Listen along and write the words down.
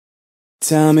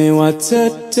Tell me what to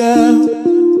do,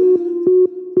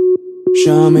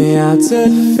 show me how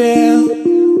to feel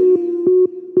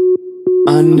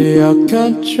under your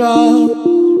control.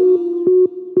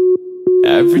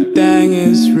 Everything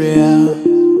is real,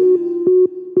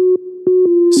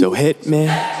 so hit me.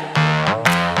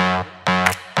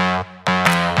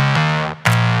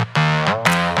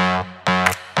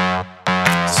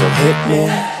 So hit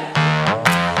me.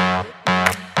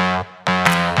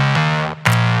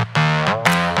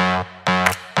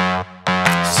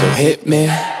 So hit me.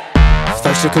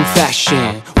 First a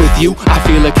confession, with you I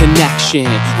feel a connection.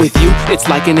 With you it's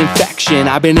like an infection,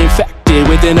 I've been infected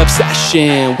with an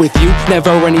obsession. With you never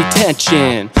any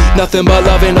tension, nothing but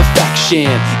love and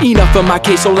affection. Enough of my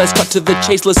case, so let's cut to the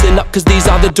chase. Listen up, cause these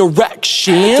are the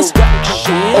directions.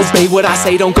 Obey what I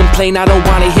say, don't complain, I don't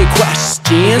wanna hear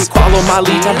questions. Follow my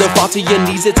lead, time to fall to your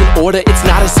knees. It's an order, it's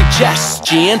not a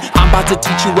suggestion. I'm about to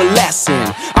teach you a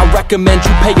lesson, I recommend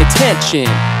you pay attention.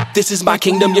 This is my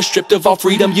kingdom, you're stripped of all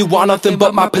freedom. You want nothing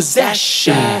but my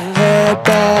possession. Head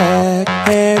back,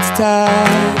 hands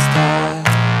tied,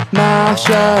 mouth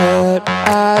shut,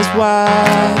 eyes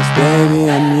wide. Baby,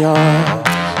 I'm yours.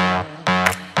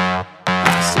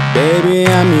 I said, baby,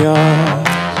 I'm yours.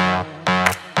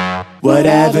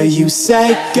 Whatever you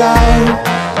say, go.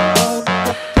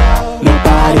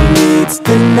 Nobody needs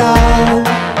to know.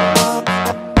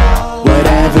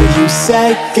 Whatever you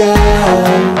say, go.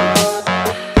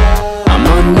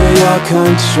 Under your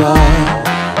control,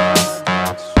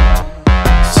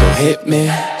 so hit me.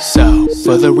 So,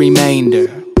 for the remainder,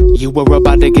 you were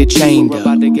about to get chained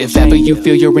up. If ever you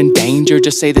feel you're in danger,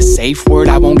 just say the safe word,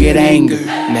 I won't get angered.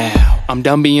 Now, I'm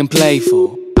done being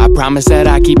playful, I promise that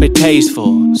I keep it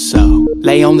tasteful. So,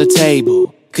 lay on the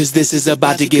table, cause this is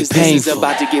about to get painful.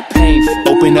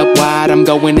 Open up wide, I'm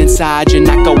going inside. You're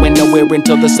not going nowhere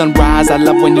until the sunrise. I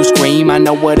love when you scream, I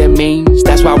know what it means.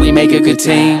 That's why we make a good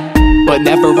team, but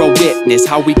never a witness.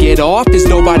 How we get off is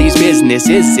nobody's business,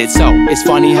 is it? So it's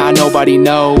funny how nobody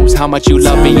knows how much you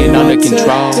love being under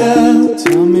control.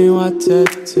 Tell me what to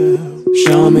do,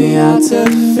 show me how to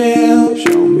feel.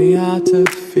 Show me how to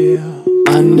feel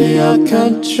under your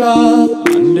control.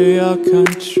 Under your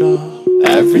control,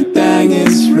 everything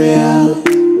is real.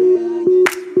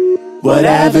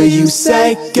 Whatever you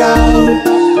say, go.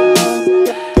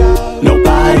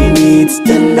 Nobody needs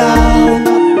to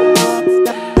know.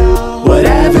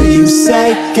 Whatever you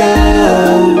say,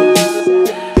 go.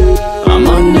 I'm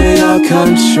under your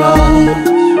control,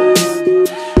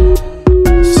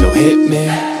 so hit me.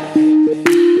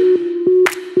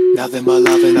 Nothing but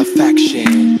love and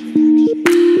affection,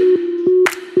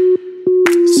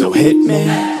 so hit me.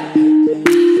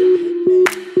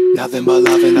 Nothing but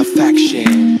love and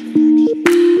affection,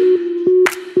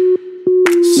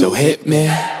 so hit me.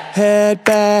 Head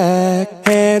back,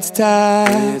 hands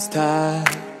tied,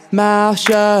 mouth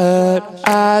shut,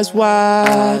 eyes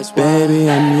wide. Baby,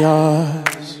 I'm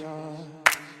yours.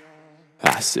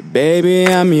 I said, baby,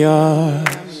 I'm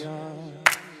yours.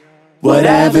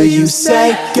 Whatever you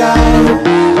say, go.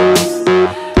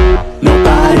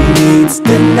 Nobody needs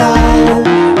to know.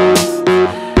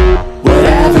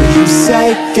 Whatever you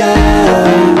say, go.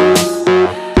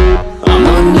 I'm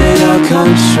under your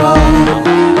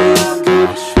control.